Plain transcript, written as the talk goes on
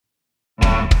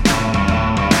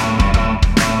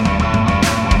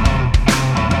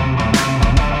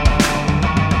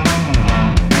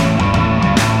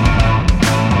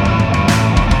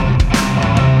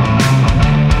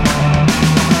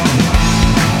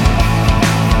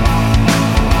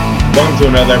Welcome to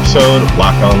another episode of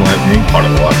Locked On Lightning, part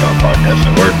of the Locked On Podcast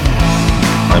Network.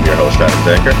 I'm your host, Adam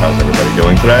Danker. How's everybody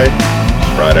doing today? It's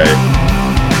Friday,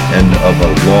 end of a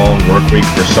long work week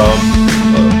for some,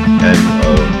 end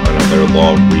of another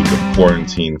long week of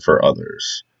quarantine for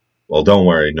others. Well, don't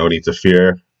worry, no need to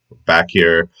fear. We're back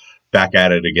here, back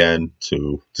at it again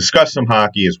to discuss some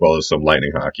hockey as well as some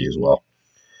Lightning hockey as well.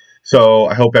 So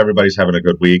I hope everybody's having a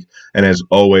good week. And as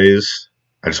always,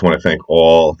 I just want to thank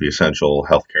all the essential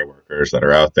healthcare workers that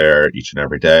are out there each and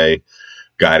every day,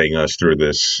 guiding us through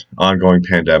this ongoing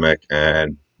pandemic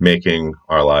and making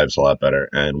our lives a lot better.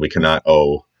 And we cannot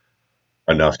owe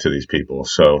enough to these people.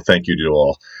 So thank you to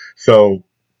all. So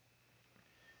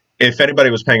if anybody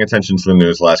was paying attention to the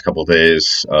news the last couple of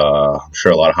days, I'm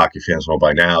sure a lot of hockey fans know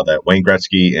by now that Wayne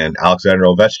Gretzky and Alexander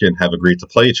Ovechkin have agreed to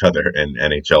play each other in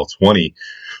NHL 20,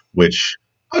 which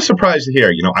I was surprised to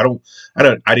hear. You know, I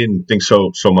didn't think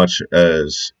so much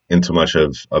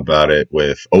about it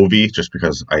with Ovi, just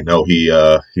because I know he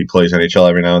plays NHL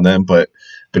every now and then. But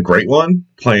the great one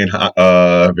playing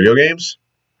video games,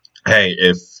 hey,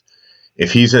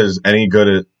 if he's any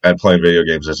good at playing video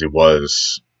games as he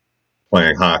was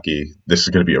playing hockey, this is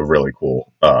going to be a really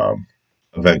cool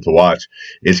event to watch.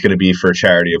 It's going to be for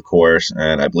charity, of course,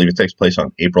 and I believe it takes place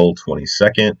on April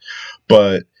 22nd.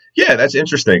 But yeah, that's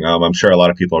interesting. I'm sure a lot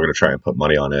of people are going to try and put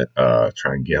money on it,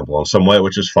 try and gamble in some way,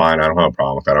 which is fine. I don't have a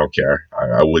problem with that. I don't care.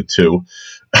 I would too.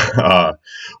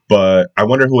 But I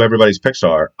wonder who everybody's picks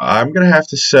are. I'm going to have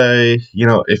to say, you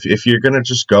know, if you're going to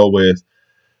just go with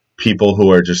people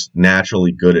who are just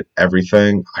naturally good at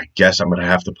everything, I guess I'm going to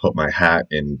have to put my hat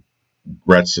in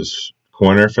Gretz's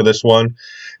corner for this one.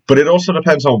 But it also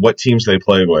depends on what teams they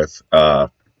play with.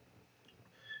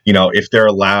 You know, if they're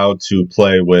allowed to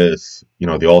play with, you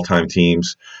know, the all-time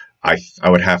teams, I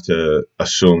would have to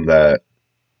assume that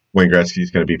Wayne Gretzky is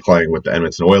going to be playing with the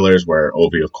Edmonton Oilers, where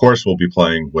Ovi, of course, will be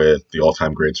playing with the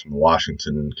all-time greats from the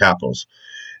Washington Capitals.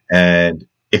 And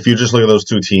if you just look at those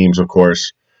two teams, of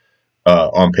course,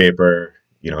 on paper,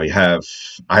 you know, you have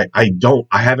I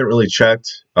haven't really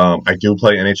checked. I do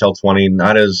play NHL 20,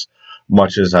 not as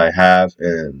much as I have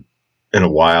in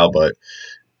a while, but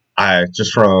I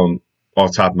just from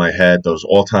off the top of my head, those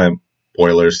all-time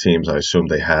Oilers teams, I assume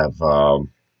they have, you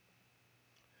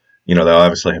know, they'll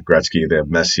obviously have Gretzky, they have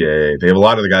Messier, they have a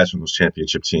lot of the guys from those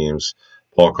championship teams,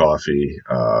 Paul Coffey, you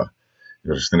know,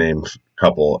 just to name a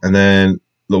couple. And then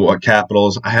the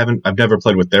Capitals, I've never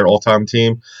played with their all-time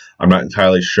team. I'm not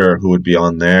entirely sure who would be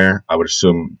on there. I would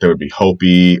assume there would be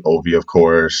Hopi, Ovi, of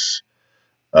course,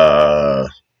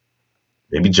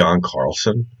 maybe John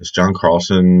Carlson. Is John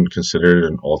Carlson considered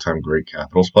an all-time great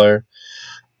Capitals player?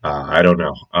 I don't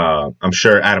know. I'm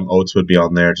sure Adam Oates would be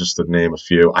on there, just to name a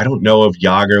few. I don't know if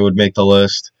Jágr would make the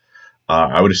list.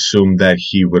 I would assume that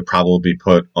he would probably be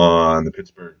put on the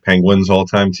Pittsburgh Penguins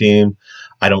all-time team.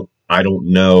 I don't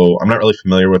know. I'm not really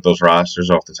familiar with those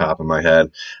rosters off the top of my head.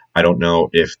 I don't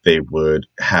know if they would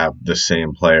have the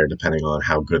same player depending on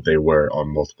how good they were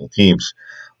on multiple teams.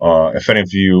 If any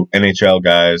of you NHL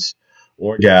guys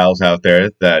or gals out there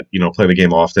that, you know, play the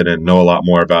game often and know a lot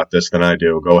more about this than I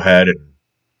do, go ahead and,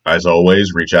 as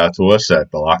always, reach out to us at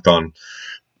the Locked On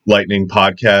Lightning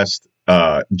Podcast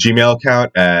Gmail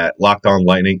account at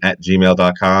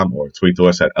lockedonlightning@gmail.com, or tweet to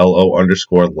us at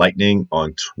LO_lightning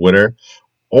on Twitter.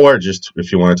 Or just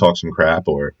if you want to talk some crap,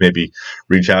 or maybe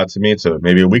reach out to me so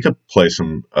maybe we could play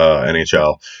some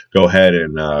NHL, go ahead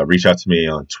and reach out to me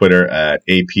on Twitter at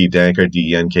APDanker,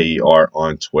 DENKER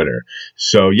on Twitter.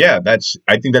 So yeah, I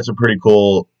think that's a pretty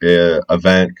cool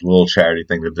event, little charity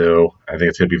thing to do. I think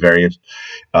it's going to be very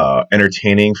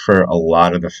entertaining for a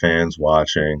lot of the fans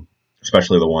watching,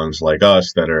 especially the ones like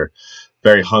us that are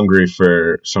very hungry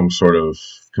for some sort of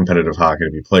competitive hockey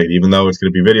to be played, even though it's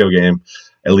going to be video game.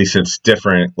 At least it's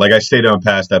different. Like I stated on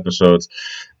past episodes,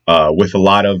 with a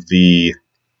lot of the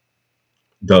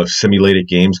simulated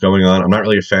games going on, I'm not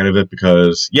really a fan of it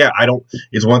because, yeah,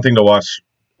 it's one thing to watch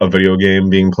a video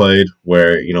game being played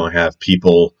where, you know, have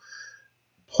people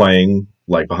playing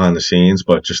like behind the scenes,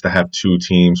 but just to have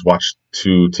watch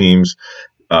two teams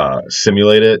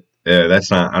simulate it,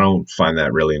 I don't find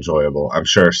that really enjoyable. I'm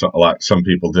sure some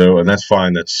people do, and that's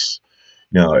fine. That's,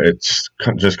 you know,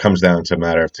 just comes down to a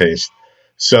matter of taste.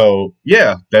 So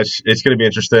yeah, it's going to be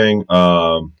interesting.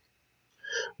 Well,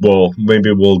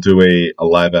 maybe we'll do a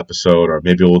live episode, or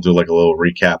maybe we'll do like a little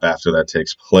recap after that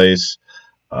takes place.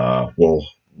 I'll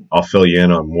fill you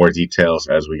in on more details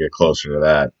as we get closer to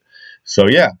that. So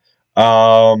yeah.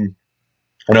 In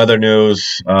other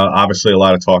news, obviously a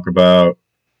lot of talk about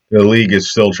the league is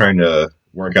still trying to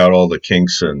work out all the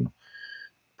kinks and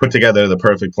put together the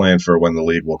perfect plan for when the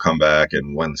league will come back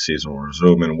and when the season will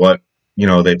resume and what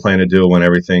they plan to do when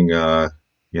everything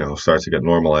starts to get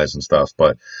normalized and stuff.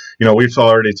 But we've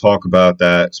already spoken about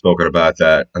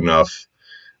that enough.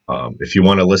 If you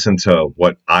want to listen to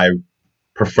what I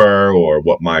prefer or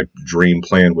what my dream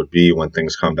plan would be when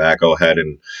things come back, go ahead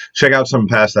and check out some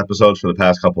past episodes for the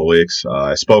past couple of weeks.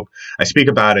 I speak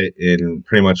about it in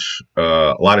pretty much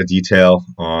a lot of detail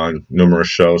on numerous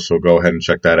shows, so go ahead and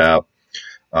check that out.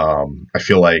 I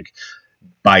feel like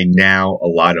by now, a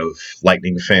lot of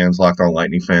Locked On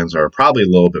Lightning fans, are probably a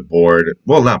little bit bored.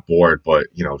 Well, not bored, but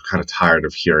kind of tired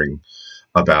of hearing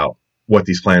about what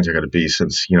these plans are going to be,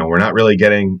 since we're not really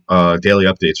getting daily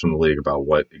updates from the league about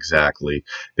what exactly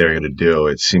they're going to do.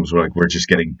 It seems like we're just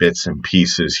getting bits and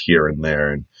pieces here and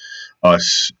there, and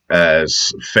us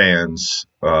as fans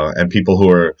and people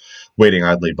who are waiting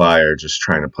idly by are just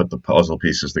trying to put the puzzle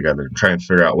pieces together and try and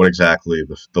figure out what exactly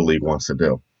the league wants to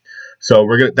do. So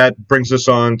that brings us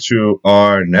on to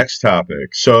our next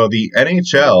topic. So the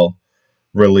NHL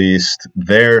released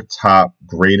their top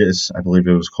greatest, I believe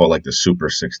it was called like the Super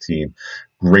 16,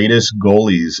 greatest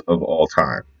goalies of all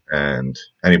time. And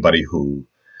anybody who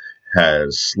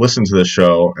has listened to the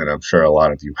show, and I'm sure a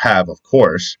lot of you have, of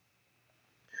course,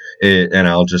 and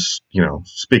I'll just,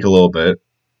 speak a little bit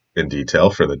in detail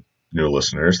for the new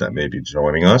listeners that may be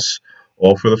joining us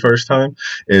all for the first time,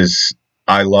 is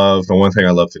the one thing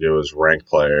I love to do is rank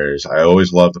players. I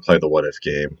always love to play the what if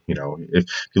game.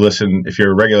 If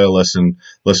you're a regular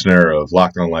listener of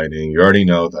Locked On Lightning, you already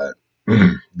know that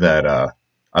that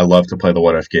I love to play the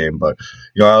what if game. But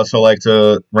I also like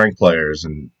to rank players,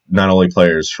 and not only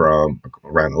players from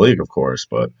around the league, of course,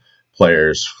 but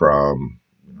players from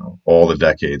all the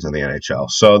decades in the NHL.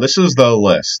 So this is the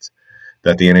list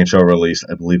that the NHL released.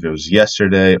 I believe it was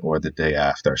yesterday or the day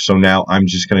after. So now I'm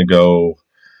just going to go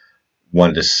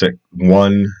one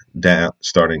down,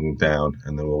 starting down,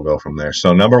 and then we'll go from there.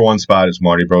 So number one spot is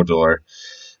Marty Brodeur,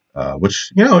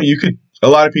 which a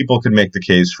lot of people could make the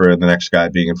case for the next guy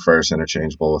being in first,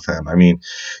 interchangeable with him. I mean,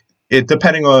 it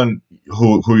depending on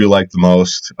who you like the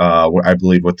most. I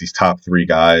believe with these top three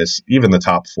guys, even the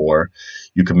top four,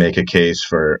 you can make a case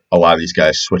for a lot of these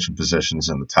guys switching positions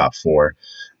in the top four.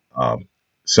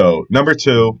 So number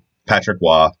two, Patrick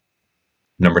Roy.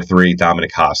 Number three,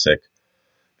 Dominik Hasek.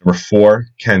 Number four,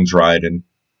 Ken Dryden.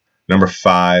 Number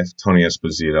five, Tony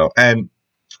Esposito. And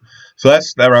so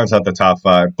that rounds out the top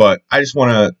five. But I just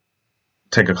want to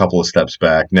take a couple of steps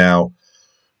back. Now,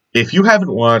 if you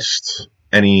haven't watched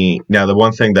the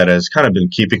one thing that has kind of been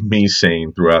keeping me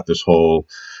sane throughout this whole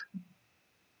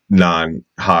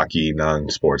non-hockey,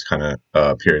 non-sports kind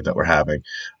of period that we're having,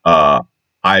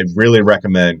 I really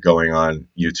recommend going on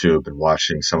YouTube and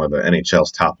watching some of the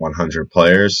NHL's top 100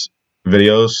 players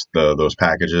videos, those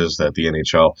packages that the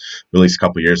NHL released a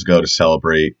couple years ago to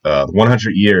celebrate the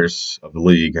 100 years of the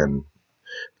league and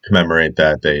commemorate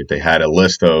that. They had a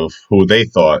list of who they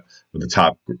thought were the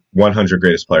top 100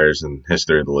 greatest players in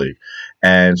history of the league.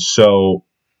 And so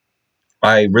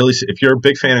if you're a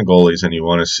big fan of goalies and you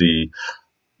want to see,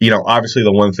 obviously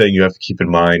the one thing you have to keep in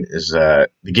mind is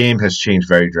that the game has changed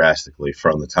very drastically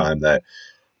from the time that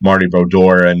Marty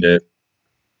Brodeur ended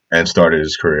and started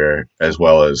his career, as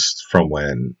well as from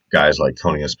when guys like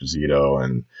Tony Esposito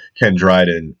and Ken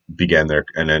Dryden began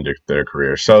and ended their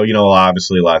career. So,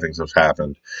 obviously a lot of things have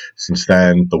happened since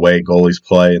then. The way goalies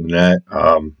play in the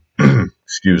net,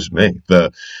 excuse me,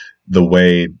 the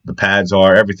way the pads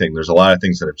are, everything. There's a lot of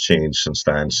things that have changed since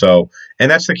then. So,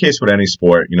 and that's the case with any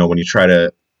sport. When you try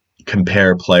to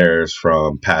compare players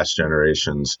from past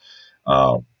generations,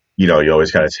 you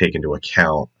always got to take into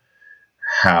account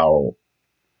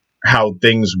how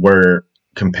things were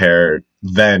compared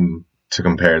then to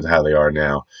compare to how they are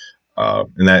now.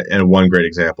 And one great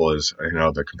example is,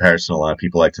 the comparison a lot of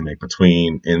people like to make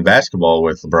in basketball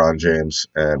with LeBron James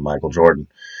and Michael Jordan.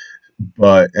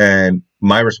 And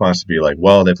my response would be like,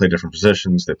 well, they played different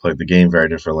positions. They played the game very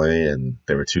differently, and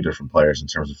they were two different players in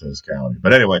terms of physicality.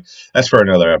 But anyway, that's for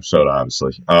another episode,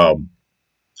 obviously.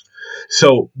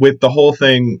 So with the whole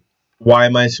thing, why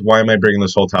am I bringing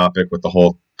this whole topic with the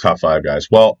whole top five guys?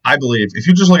 Well, I believe if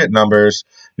you just look at numbers,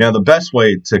 now the best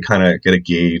way to kind of get a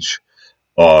gauge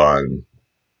on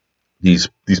these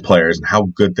players and how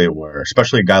good they were,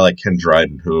 especially a guy like Ken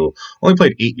Dryden, who only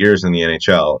played 8 years in the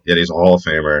NHL, yet he's a Hall of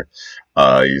Famer.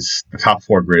 He's the top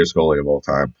four greatest goalie of all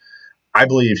time. I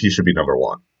believe he should be number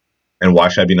one. And why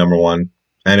should I be number one?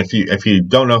 And if you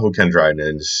don't know who Ken Dryden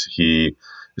is, he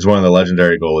is one of the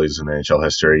legendary goalies in NHL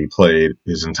history. He played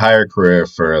his entire career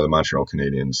for the Montreal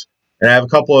Canadiens. And I have a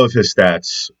couple of his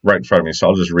stats right in front of me, so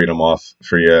I'll just read them off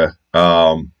for you.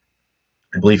 I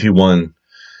believe he won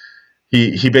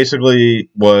he basically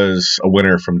was a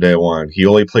winner from day one. He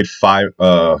only played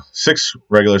 6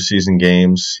 regular season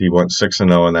games. He went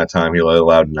 6-0 in that time. He only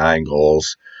allowed 9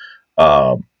 goals.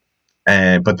 Um,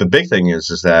 but the big thing is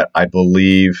that I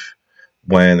believe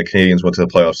when the Canadians went to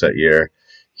the playoffs that year,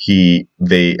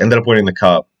 they ended up winning the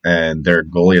cup, and their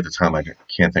goalie at the time, I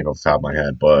can't think off the top of my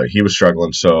head, but he was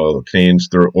struggling. So the Canadians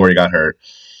threw, or he got hurt.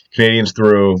 Canadians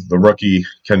threw the rookie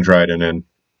Ken Dryden in,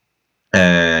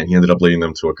 and he ended up leading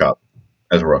them to a cup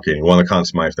as a rookie. He won the Conn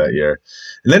Smythe that year,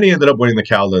 and then he ended up winning the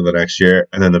Calder the next year,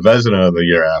 and then the Vezina the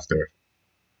year after.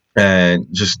 And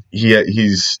just he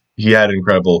had an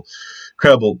incredible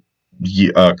career,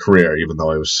 even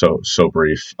though it was so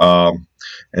brief.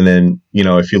 And then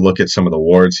if you look at some of the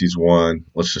awards he's won,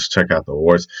 let's just check out the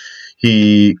awards.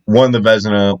 He won the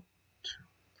Vezina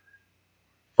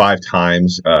 5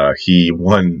 times. He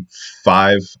won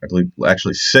 5, I believe,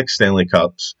 actually 6 Stanley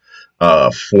Cups,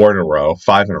 4 in a row,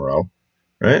 5 in a row.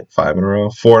 Right, 5 in a row,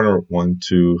 4 in a row, 1,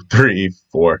 2, 3,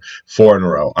 4, 4 in a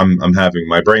row. I'm having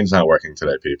my brain's not working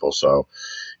today, people. So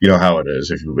you know how it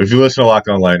is. If you listen to Locked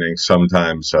On Lightning,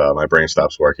 sometimes my brain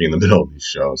stops working in the middle of these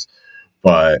shows,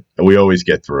 but we always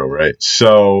get through, right?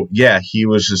 So yeah, he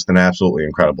was just an absolutely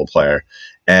incredible player,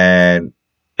 and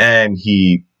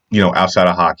he, outside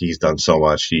of hockey, he's done so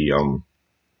much. He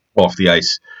off the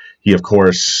ice, he of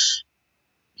course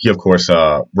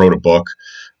wrote a book.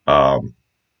 Um,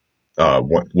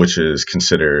 which is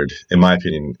considered, in my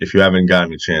opinion, if you haven't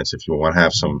gotten a chance, if you want to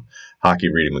have some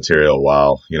hockey reading material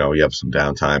while you have some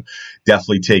downtime,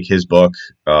 definitely take his book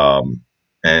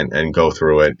and go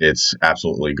through it. It's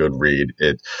absolutely a good read.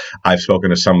 I've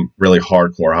spoken to some really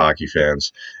hardcore hockey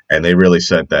fans, and they really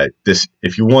said that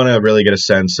if you want to really get a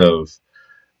sense of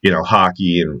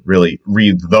hockey and really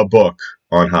read the book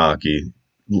on hockey,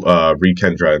 read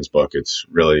Ken Dryden's book. It's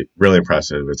really really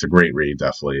impressive. It's a great read,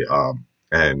 definitely.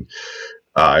 And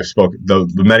I've spoken the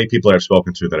many people that I've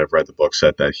spoken to that have read the book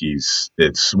said that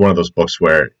it's one of those books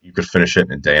where you could finish it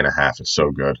in a day and a half. It's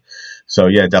so good. So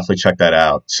yeah, definitely check that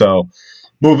out. So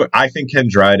I think Ken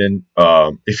Dryden,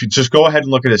 if you just go ahead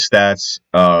and look at his stats,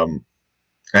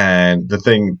 and the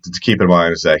thing to keep in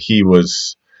mind is that he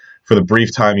was, for the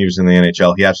brief time he was in the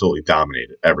NHL, he absolutely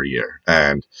dominated every year.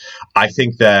 And I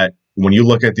think that when you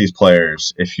look at these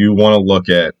players, if you want to look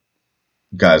at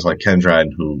guys like Ken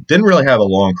Dryden, who didn't really have a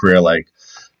long career like,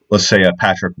 let's say, a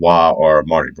Patrick Waugh or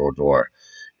Marty Brodeur.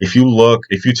 If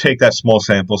you take that small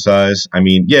sample size, I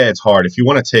mean, yeah, it's hard. If you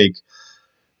want to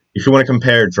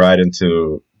compare Dryden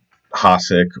to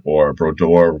Hasek or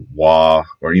Brodeur, Waugh,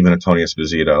 or even Antonio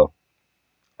Esposito,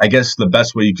 I guess the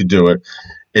best way you could do it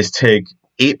is take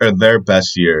 8 of their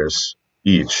best years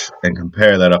each and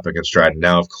compare that up against Dryden.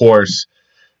 Now, of course,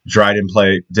 Dryden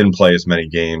didn't play as many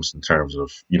games in terms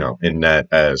of in net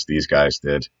as these guys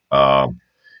did. I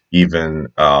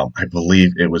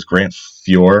believe it was Grant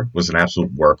Fuhr was an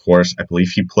absolute workhorse. I believe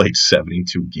he played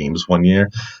 72 games one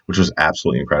year, which was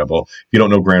absolutely incredible. If you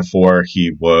don't know Grant Fuhr, he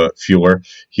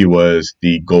was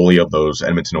the goalie of those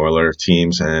Edmonton Oilers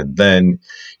teams, and then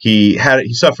he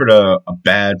suffered a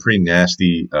bad, pretty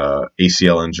nasty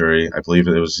ACL injury. I believe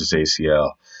it was his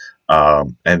ACL.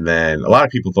 And then a lot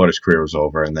of people thought his career was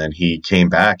over, and then he came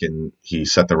back and he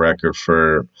set the record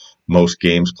for most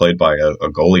games played by a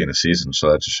goalie in a season.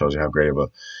 So that just shows you how great of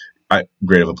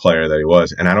a player that he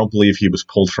was. And I don't believe he was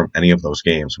pulled from any of those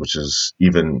games, which is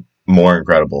even more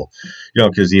incredible.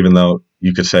 Because even though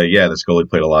you could say, yeah, this goalie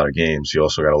played a lot of games, you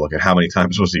also got to look at how many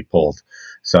times was he pulled.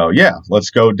 So yeah, let's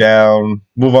go down,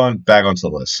 move on back onto the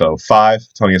list. So 5,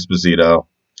 Tony Esposito.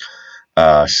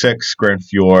 6, Grant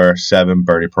Fuhr. 7,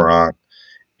 Bernie Parent.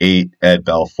 8, Ed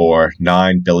Belfour.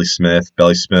 9, Billy Smith.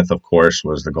 Billy Smith, of course,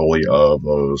 was the goalie of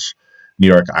those New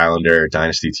York Islander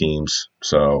dynasty teams.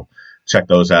 So check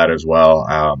those out as well.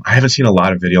 I haven't seen a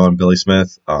lot of video on Billy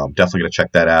Smith. Definitely going to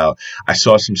check that out. I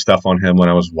saw some stuff on him when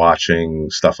I was watching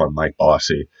stuff on Mike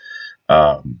Bossy.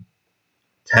 10,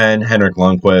 Henrik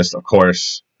Lundqvist. Of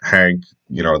course, Hank,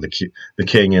 the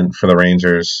king for the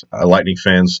Rangers. Lightning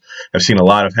fans have seen a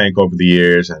lot of Hank over the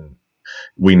years, and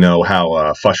we know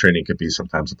how frustrating it could be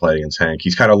sometimes to play against Hank.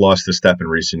 He's kind of lost his step in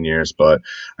recent years, but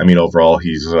I mean, overall,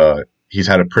 he's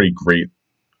had a pretty great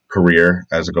career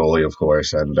as a goalie, of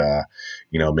course, and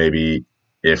maybe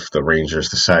if the Rangers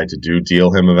decide to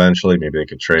deal him eventually, maybe they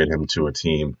could trade him to a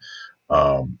team,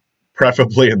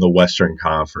 preferably in the Western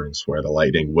Conference, where the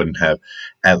Lightning wouldn't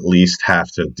at least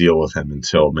have to deal with him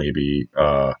until maybe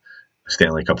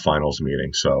Stanley Cup Finals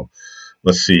meeting. So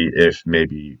let's see if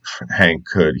maybe Hank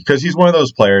could, because he's one of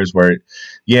those players where,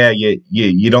 yeah,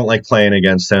 you don't like playing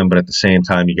against him, but at the same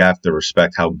time, you have to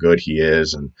respect how good he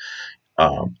is. And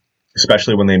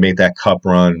especially when they made that cup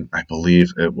run. I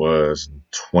believe it was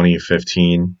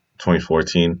 2015,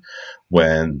 2014,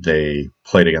 when they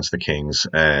played against the Kings.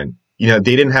 And, they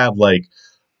didn't have like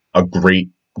a great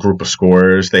group of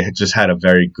scorers. They had just had a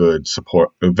very good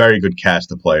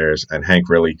cast of players. And Hank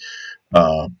really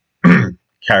uh,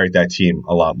 carried that team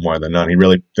a lot more than none.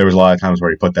 There was a lot of times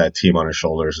where he put that team on his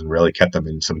shoulders and really kept them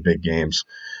in some big games.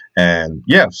 And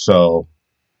yeah,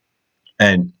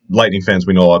 and Lightning fans,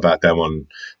 we know all about that when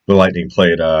the Lightning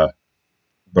played the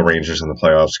Rangers in the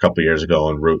playoffs a couple of years ago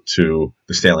en route to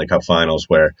the Stanley Cup Finals,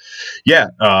 where,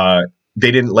 they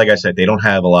didn't, like I said, they don't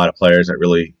have a lot of players that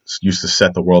really used to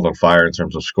set the world on fire in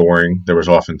terms of scoring. There was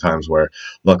often times where,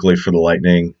 luckily for the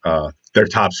Lightning, their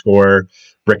top scorer,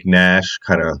 Rick Nash,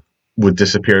 kind of would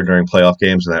disappear during playoff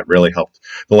games, and that really helped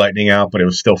the Lightning out. But it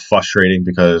was still frustrating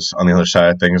because on the other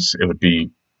side of things, it would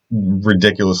be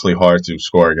ridiculously hard to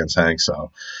score against Hank.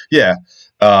 So, yeah,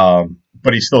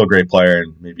 but he's still a great player,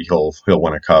 and maybe he'll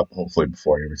win a cup hopefully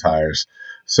before he retires.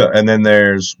 So, and then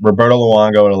there's Roberto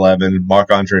Luongo at 11,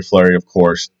 Marc-Andre Fleury, of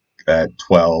course, at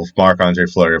 12. Marc-Andre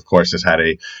Fleury, of course, has had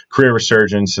a career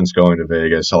resurgence since going to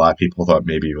Vegas. A lot of people thought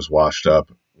maybe he was washed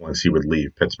up once he would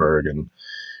leave Pittsburgh, and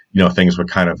things would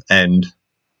kind of end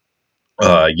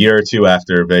a year or two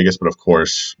after Vegas. But of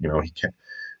course, he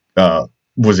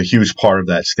was a huge part of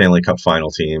that Stanley Cup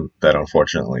final team that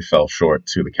unfortunately fell short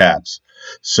to the Caps.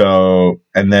 So,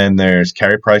 and then there's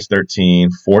Carey Price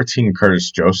 13, 14 Curtis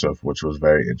Joseph, which was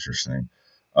very interesting.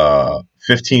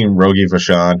 15 Rogie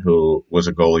Vachon, who was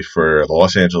a goalie for the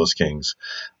Los Angeles Kings.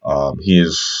 I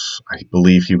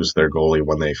believe he was their goalie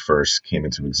when they first came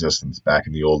into existence back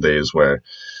in the old days where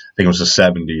I think it was the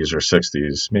 70s or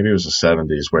 60s. Maybe it was the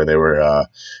 70s where they were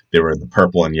in the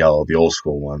purple and yellow, the old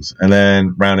school ones. And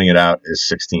then rounding it out is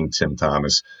 16 Tim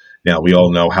Thomas. Now we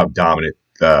all know how dominant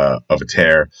of a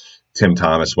tear Tim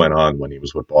Thomas went on when he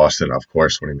was with Boston. Of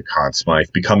course, winning the Conn Smythe,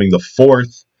 becoming the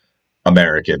fourth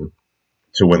American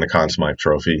to win the Conn Smythe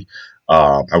Trophy.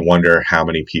 I wonder how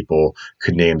many people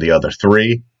could name the other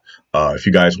three. If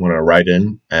you guys want to write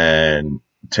in and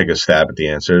take a stab at the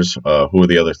answers. Who are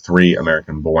the other three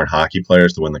American-born hockey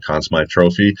players to win the Conn Smythe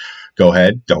Trophy? Go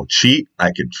ahead. Don't cheat.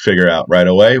 I could figure out right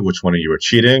away which one of you are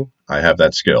cheating. I have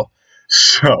that skill.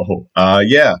 So,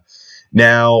 yeah.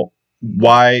 Now,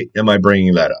 why am I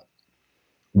bringing that up?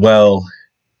 Well,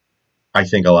 I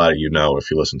think a lot of you know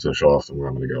if you listen to the show often where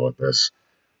I'm going to go with this.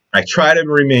 I try to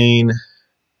remain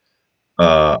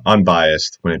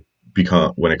unbiased when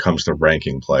it comes to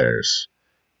ranking players.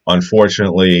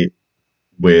 Unfortunately,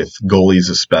 with goalies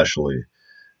especially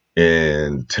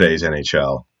in today's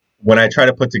NHL. When I try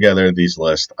to put together these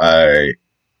lists, I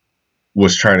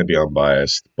was trying to be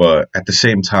unbiased, but at the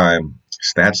same time,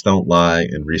 stats don't lie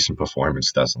and recent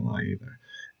performance doesn't lie either.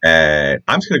 And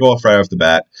I'm just going to go off right off the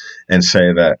bat and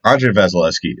say that Andrei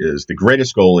Vasilevsky is the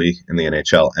greatest goalie in the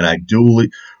NHL, and I do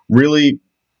really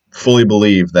fully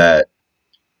believe that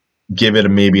give it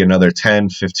maybe another 10,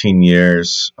 15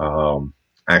 years,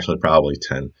 actually probably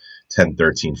 10,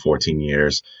 13, 14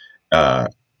 years,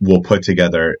 we'll put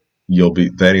together,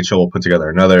 the NHL will put together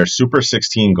another Super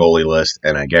 16 goalie list,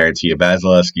 and I guarantee you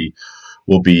Vasilevsky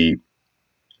will be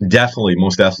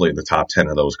most definitely in the top 10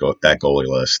 of that goalie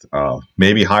list.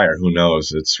 Maybe higher, who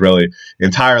knows? It's really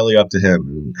entirely up to him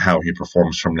and how he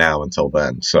performs from now until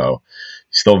then. So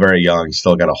he's still very young. He's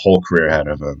still got a whole career ahead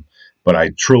of him. But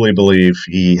I truly believe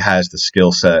he has the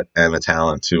skill set and the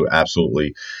talent to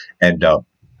absolutely end up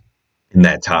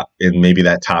in maybe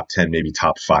that top 10, maybe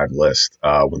top 5 list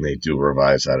when they do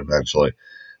revise that eventually.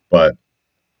 But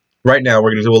right now,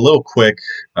 we're going to do a little quick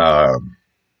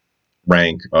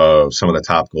rank of some of the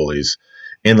top goalies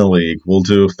in the league. We'll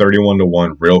do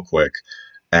 31-1 real quick.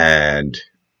 And,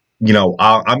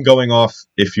 I'm going off,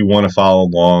 if you want to follow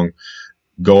along,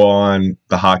 go on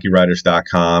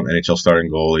thehockeywriters.com, NHL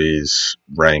starting goalies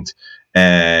ranked.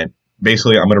 And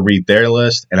basically, I'm going to read their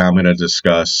list, and I'm going to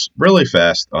discuss really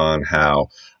fast on how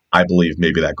I believe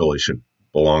maybe that goalie should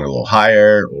belong a little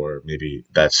higher, or maybe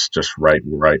that's just right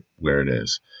where it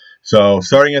is. So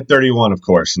starting at 31, of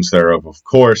course, since there are, of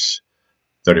course,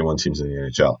 31 teams in the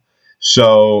NHL.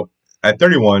 So at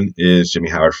 31 is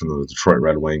Jimmy Howard from the Detroit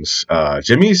Red Wings.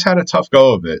 Jimmy's had a tough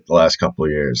go of it the last couple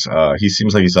of years. He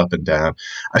seems like he's up and down.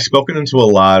 I've spoken into a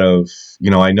lot of,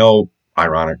 I know,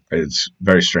 ironic, it's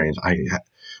very strange.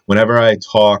 Whenever I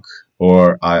talk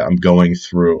or I'm going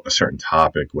through a certain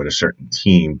topic with a certain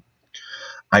team,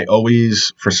 I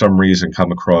always, for some reason,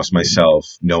 come across myself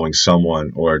knowing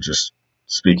someone or just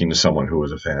speaking to someone who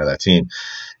was a fan of that team.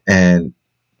 And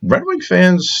Red Wing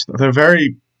fans, they're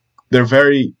very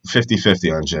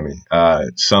 50-50 on Jimmy.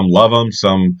 Some love him,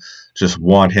 some just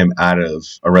want him out of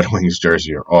a Red Wings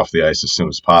jersey or off the ice as soon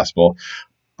as possible.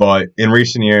 But in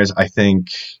recent years, I think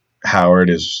Howard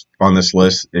is on this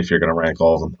list if you're going to rank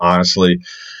all of them. Honestly,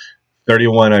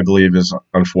 31, I believe, is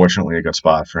unfortunately a good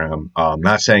spot for him.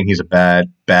 Not saying he's a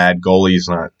bad goalie. He's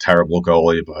not a terrible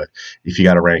goalie, but if you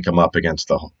got to rank him up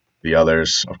against the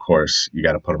others, of course, you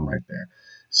got to put him right there.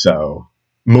 So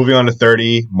moving on to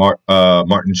 30,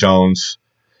 Martin Jones.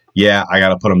 Yeah, I got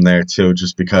to put him there too,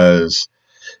 just because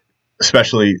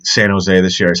especially San Jose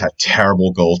this year has had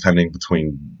terrible goaltending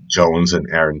between Jones and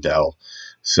Aaron Dell.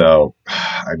 So,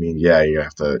 I mean, yeah, you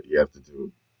have to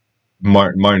do.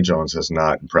 Martin Jones has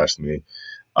not impressed me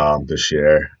this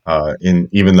year.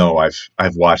 Even though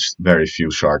I've watched very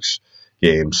few Sharks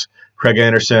games. Craig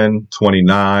Anderson,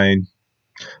 29.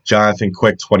 Jonathan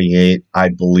Quick, 28. I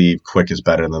believe Quick is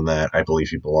better than that. I believe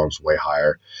he belongs way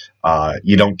higher.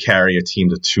 You don't carry a team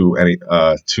to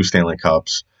two Stanley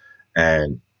Cups,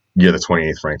 and you're the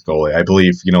 28th ranked goalie. I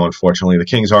believe, unfortunately, the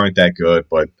Kings aren't that good,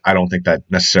 but I don't think that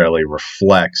necessarily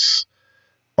reflects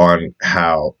on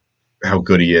how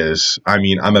good he is. I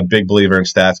mean, I'm a big believer in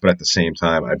stats, but at the same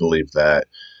time, I believe that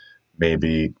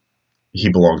maybe he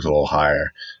belongs a little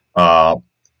higher.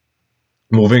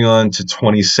 Moving on to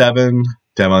 27,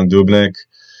 Devon Dubnyk.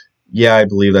 Yeah, I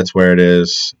believe that's where it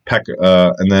is.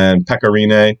 And then Pekka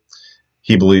Rinne,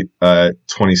 he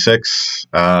 26.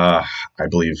 I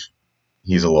believe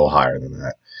he's a little higher than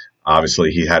that. Obviously,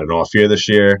 he had an off year this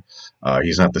year.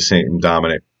 He's not the same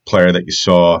dominant player that you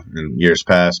saw in years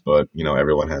past, but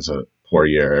everyone has a poor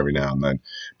year every now and then.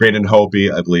 Braden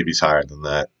Holtby, I believe he's higher than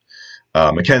that.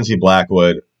 Mackenzie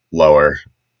Blackwood, lower.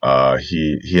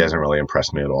 He hasn't really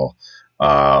impressed me at all.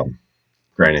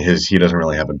 Granted, he doesn't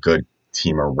really have a good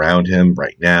team around him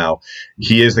right now.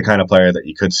 He is the kind of player that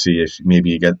you could see if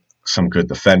maybe you get some good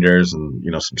defenders and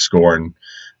some scoring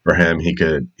for him. He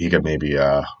could maybe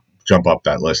jump up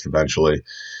that list eventually.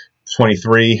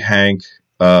 23, Henrik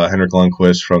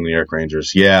Lundqvist from the New York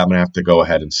Rangers. Yeah, I'm gonna have to go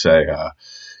ahead and say,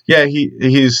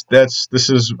 this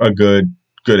is a good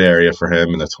area for him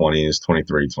in the 20s,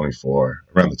 23, 24,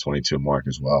 around the 22 mark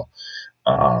as well.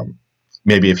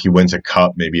 Maybe if he wins a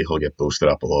cup, maybe he'll get boosted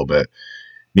up a little bit.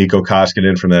 Mikko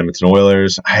Koskinen from the Edmonton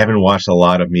Oilers. I haven't watched a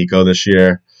lot of Mikko this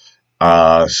year,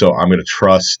 so I'm going to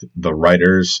trust the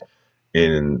writers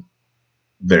in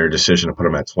their decision to put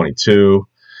him at 22.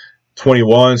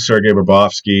 21, Sergei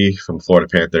Bobrovsky from the Florida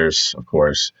Panthers, of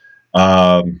course.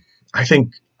 I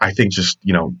think just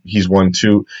he's won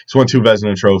two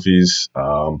Vezina trophies.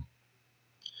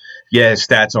 His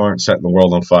stats aren't setting the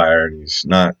world on fire, and he's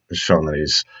not shown that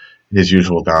he's his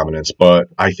usual dominance, but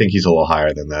I think he's a little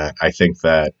higher than that. I think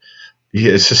that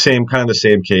it's the same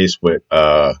case with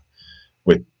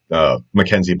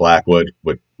Mackenzie Blackwood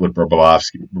with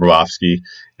Bobrovsky,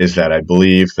 is that I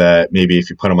believe that maybe if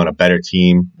you put him on a better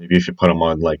team, maybe if you put him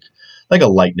on like a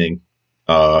Lightning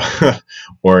or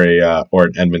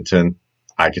an Edmonton,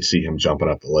 I could see him jumping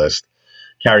up the list.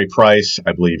 Carey Price,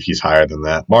 I believe he's higher than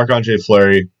that. Marc-Andre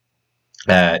Fleury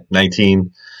at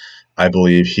 19,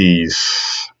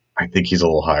 I think he's a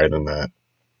little higher than that.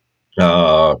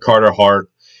 Carter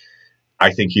Hart,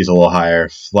 I think he's a little higher.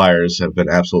 Flyers have been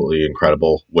absolutely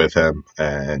incredible with him,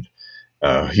 and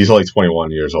he's only 21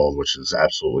 years old, which is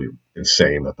absolutely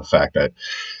insane. That the fact that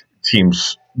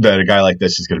a guy like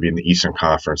this is going to be in the Eastern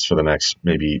Conference for the next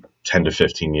maybe 10 to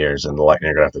 15 years, and the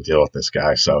Lightning are going to have to deal with this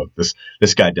guy. So this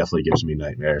guy definitely gives me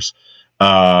nightmares.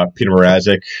 Peter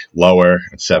Mrazek, lower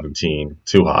at 17,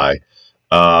 too high.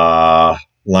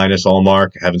 Linus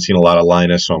Ullmark, I haven't seen a lot of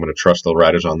Linus, so I'm going to trust the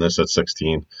writers on this at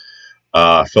 16.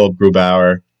 Philip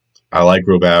Grubauer, I like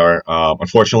Grubauer.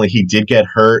 Unfortunately, he did get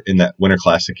hurt in that Winter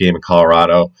Classic game in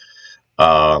Colorado.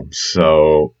 I'm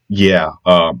going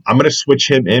to switch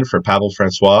him in for Pavel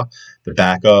Francois, the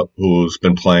backup, who's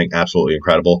been playing absolutely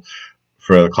incredible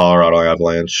for the Colorado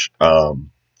Avalanche. I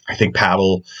think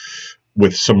Pavel,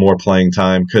 with some more playing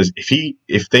time, because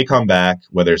if they come back,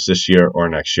 whether it's this year or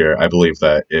next year, I believe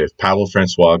that if Pavel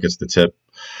Francois gets the tip,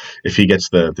 if he gets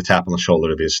the tap on the shoulder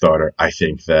to be a starter, I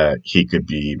think that he could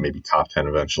be maybe top 10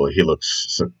 eventually. He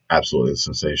looks absolutely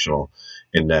sensational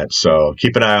in net. So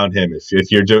keep an eye on him.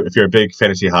 If you're a big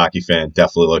fantasy hockey fan,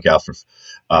 definitely look out for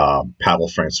Pavel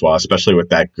Francois, especially with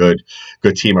that good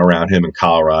team around him in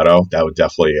Colorado. That would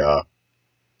definitely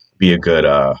be a good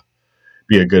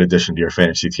addition to your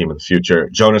fantasy team in the future.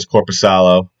 Jonas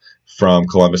Korpisalo from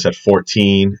Columbus at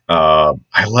 14. I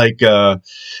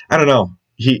don't know.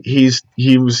 He's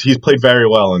played very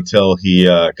well until he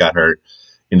got hurt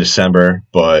in December,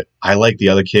 but I like the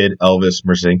other kid, Elvis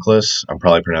Merzlikins. I'm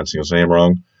probably pronouncing his name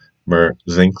wrong.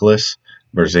 Merzinkins,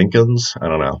 I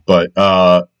don't know. But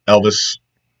Elvis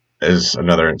is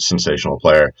another sensational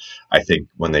player. I think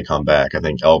when they come back, I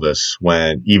think Elvis,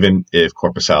 even if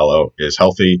Korpisalo is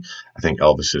healthy, I think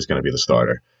Elvis is going to be the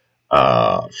starter.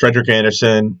 Frederick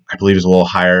Anderson, I believe, is a little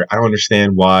higher. I don't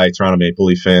understand why Toronto Maple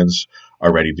Leaf fans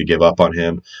are ready to give up on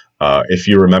him. If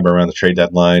you remember around the trade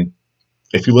deadline,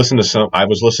 if you listen to I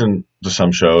was listening to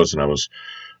some shows and I was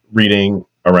reading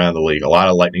around the league. A lot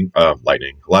of a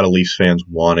lot of Leafs fans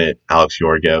wanted Alex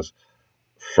Georgiev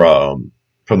from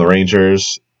the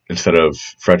Rangers instead of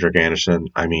Frederick Anderson.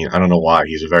 I mean, I don't know why.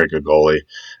 He's a very good goalie.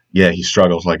 Yeah, he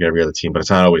struggles like every other team, but it's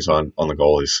not always on the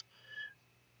goalies.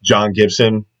 John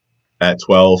Gibson at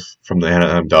 12 from the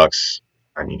Anaheim Ducks.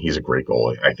 I mean, he's a great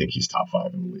goalie. I think he's top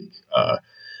 5 in the league.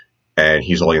 And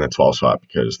he's only in the 12th spot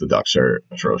because the Ducks are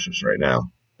atrocious right now.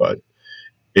 But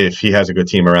if he has a good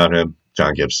team around him,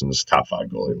 John Gibson's top 5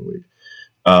 goalie in the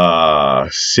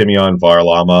league. Semyon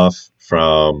Varlamov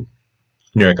from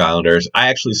New York Islanders. I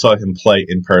actually saw him play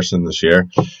in person this year.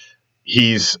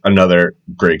 He's another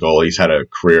great goalie. He's had a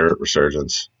career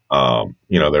resurgence.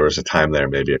 There was a time there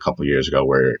maybe a couple of years ago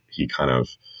where he kind of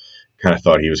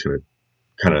thought he was going to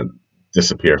kind of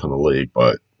disappear from the league,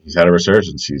 but he's had a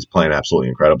resurgence. He's playing absolutely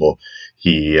incredible.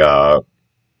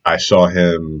 I saw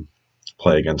him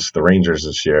play against the Rangers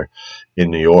this year in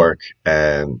New York,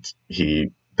 and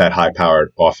that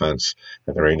high-powered offense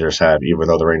that the Rangers had, even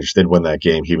though the Rangers did win that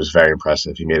game, he was very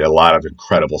impressive. He made a lot of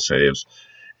incredible saves.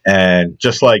 And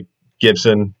just like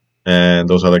Gibson and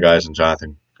those other guys and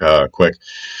Jonathan Quick,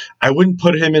 I wouldn't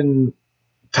put him in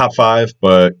top 5,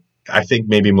 but I think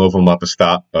maybe move him up a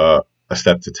step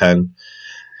to 10.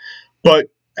 But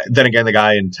then again, the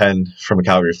guy in 10 from the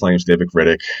Calgary Flames, David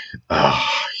Rittich,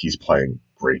 he's playing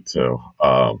great too.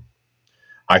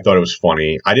 I thought it was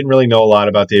funny. I didn't really know a lot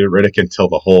about David Rittich until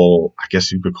the whole, I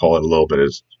guess you could call it a little bit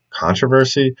of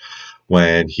controversy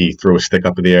when he threw a stick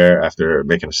up in the air after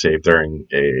making a save during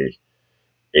a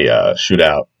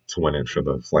shootout to win it for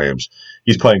the Flames.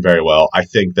 He's playing very well. I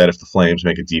think that if the Flames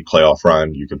make a deep playoff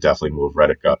run, you could definitely move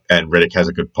Rittich up. And Rittich has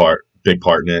a big part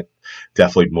in it.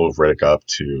 Definitely move Rittich up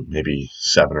to maybe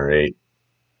 7 or 8.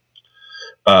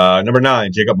 Number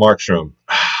 9, Jacob Markstrom.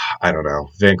 I don't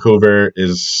know. Vancouver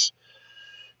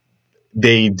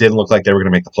they didn't look like they were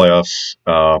going to make the playoffs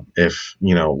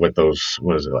with those,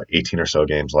 18 or so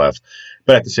games left.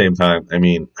 But at the same time, I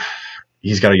mean,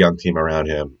 he's got a young team around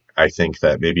him. I think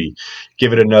that maybe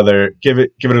give it another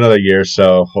year or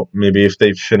so. Maybe if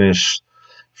they finish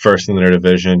first in their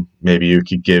division, maybe you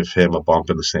could give him a bump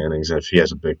in the standings if he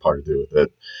has a big part to do with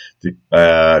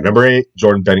it. Number 8,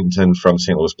 Jordan Bennington from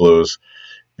St. Louis Blues.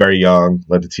 Very young,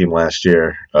 led the team last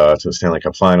year to the Stanley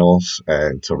Cup Finals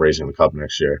and to raising the cup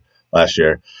last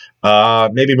year.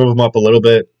 Maybe move him up a little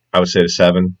bit. I would say to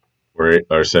 7 or 8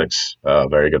 or 6.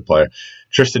 Very good player.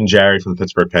 Tristan Jarry from the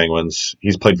Pittsburgh Penguins.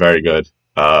 He's played very good.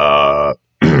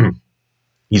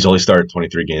 He's only started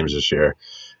 23 games this year.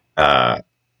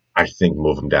 I think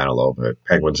move him down a little bit.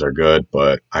 Penguins are good,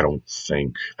 but I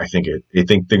think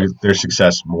their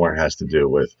success more has to do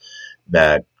with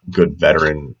that good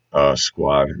veteran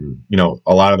squad. And,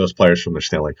 a lot of those players from the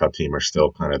Stanley Cup team are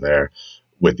still kind of there,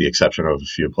 with the exception of a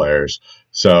few players.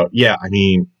 So, yeah, I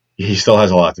mean, he still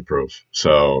has a lot to prove.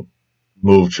 So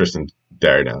move Tristan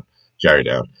Jarry down.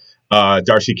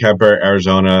 Darcy Kemper,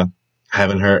 Arizona.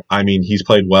 Haven't heard. I mean, he's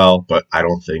played well, but I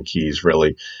don't think he's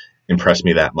really impressed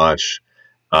me that much.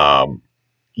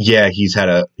 He's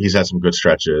had some good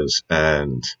stretches,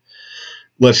 and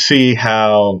let's see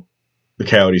how the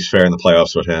Coyotes fare in the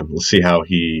playoffs with him. Let's see how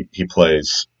he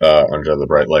plays under the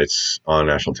bright lights on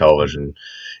national television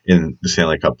in the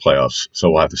Stanley Cup playoffs. So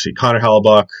we'll have to see. Connor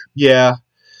Hellebuck,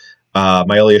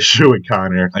 my only issue with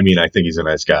Connor, I mean, I think he's a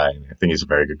nice guy, and I think he's a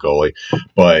very good goalie,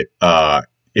 but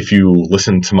if you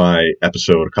listen to my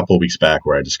episode a couple of weeks back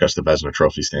where I discussed the Vezina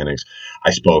Trophy standings,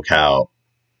 I spoke how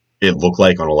it looked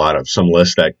like on a lot of some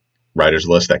writers'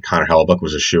 list that Connor Hellebuck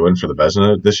was a shoo-in for the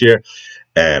Vezina this year.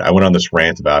 And I went on this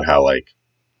rant about how,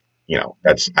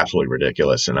 that's absolutely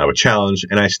ridiculous. And I would challenge,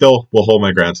 and I still will hold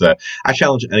my ground to that. I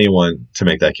challenge anyone to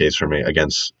make that case for me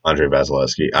against Andrei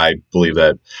Vasilevskiy. I believe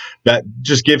that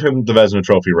just give him the Vezina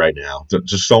Trophy right now.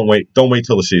 Just don't wait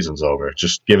till the season's over.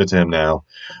 Just give it to him now.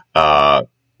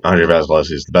 Andrei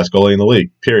Vasilevskiy is the best goalie in the league,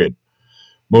 period.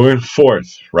 Moving forth,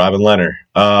 Robin Lehner.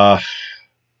 I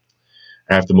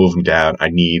have to move him down. I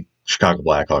need Chicago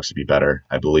Blackhawks to be better.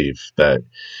 I believe that,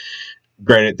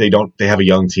 granted, they have a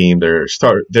young team. They're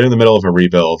in the middle of a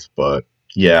rebuild, but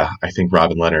yeah, I think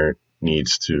Robin Lehner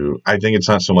needs to. I think it's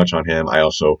not so much on him. I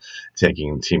also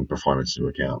taking team performance into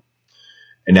account.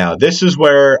 And now this is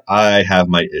where I have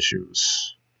my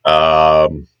issues.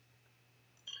 Top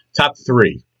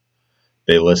 3.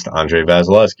 They list Andrei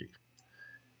Vasilevskiy.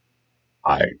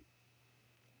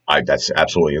 That's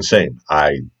absolutely insane.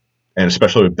 And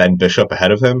especially with Ben Bishop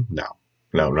ahead of him, no.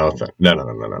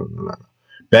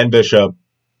 Ben Bishop,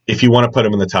 if you want to put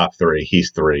him in the top three,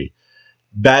 he's three.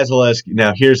 Vasilevskiy.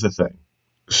 Now, here's the thing.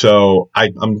 So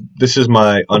this is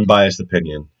my unbiased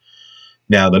opinion.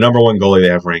 Now, the number one goalie they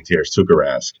have ranked here is Tuukka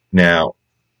Rask. Now,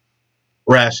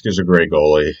 Rask is a great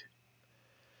goalie.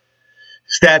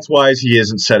 Stats-wise, he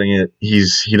isn't setting it.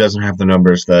 He doesn't have the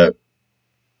numbers that.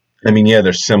 I mean, yeah,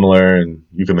 they're similar, and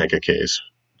you can make a case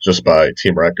just by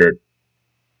team record.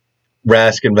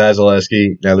 Rask and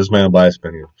Vasilevskiy. Now, this is my unbiased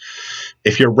opinion.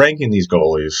 If you're ranking these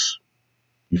goalies,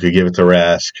 you could give it to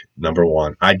Rask, number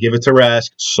one. I'd give it to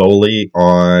Rask solely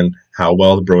on how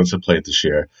well the Bruins have played this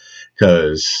year,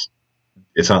 because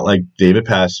it's not like David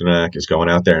Pastrnak is going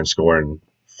out there and scoring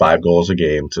 5 goals a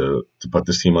game to put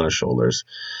this team on his shoulders.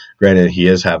 Granted, he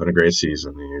is having a great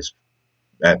season. He's,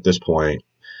 at this point,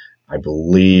 I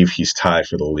believe he's tied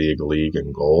for the league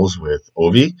in goals with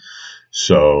Ovi.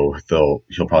 So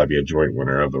he'll probably be a joint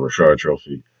winner of the Richard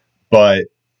Trophy. But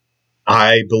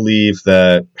I believe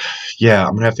that,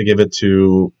 I'm going to have to give it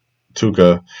to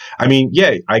Tuukka. I mean,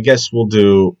 I guess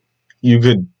you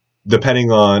could,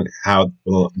 depending on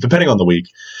the week,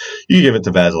 you can give it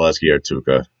to Vasilevskiy or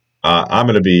Tuukka. I'm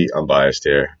going to be unbiased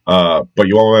here. But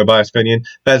you want my biased opinion?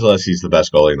 Vasilevskiy's the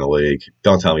best goalie in the league.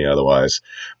 Don't tell me otherwise.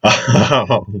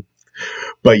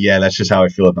 But that's just how I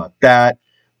feel about that.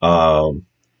 And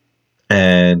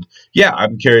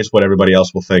I'm curious what everybody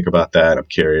else will think about that. I'm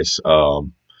curious. I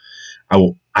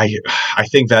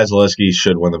think Vasilevskiy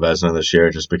should win the Vezina this year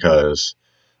just because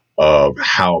of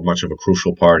how much of a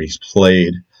crucial part he's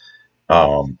played,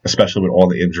 especially with all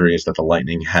the injuries that the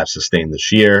Lightning have sustained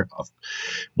this year.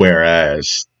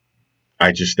 Whereas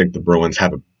I just think the Bruins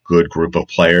have a good group of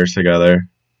players together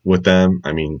with them.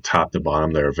 I mean, top to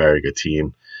bottom, they're a very good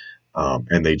team.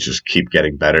 And they just keep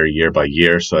getting better year by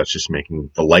year. So that's just making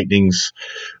the Lightning's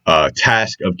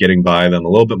task of getting by them a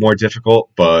little bit more difficult.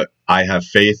 But I have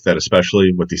faith that,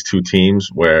 especially with these two teams,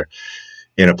 where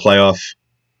in a playoff,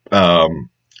 they'll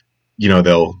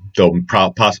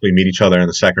possibly meet each other in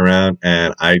the second round,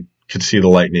 and I could see the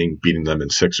Lightning beating them in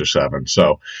 6 or 7.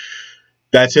 So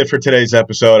that's it for today's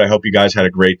episode. I hope you guys had a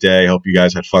great day. I hope you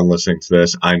guys had fun listening to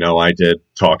this. I know I did,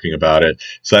 talking about it.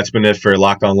 So that's been it for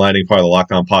Locked On Lightning, part of the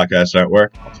Locked On Podcast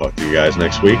Network. I'll talk to you guys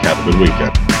next week. Have a good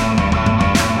weekend.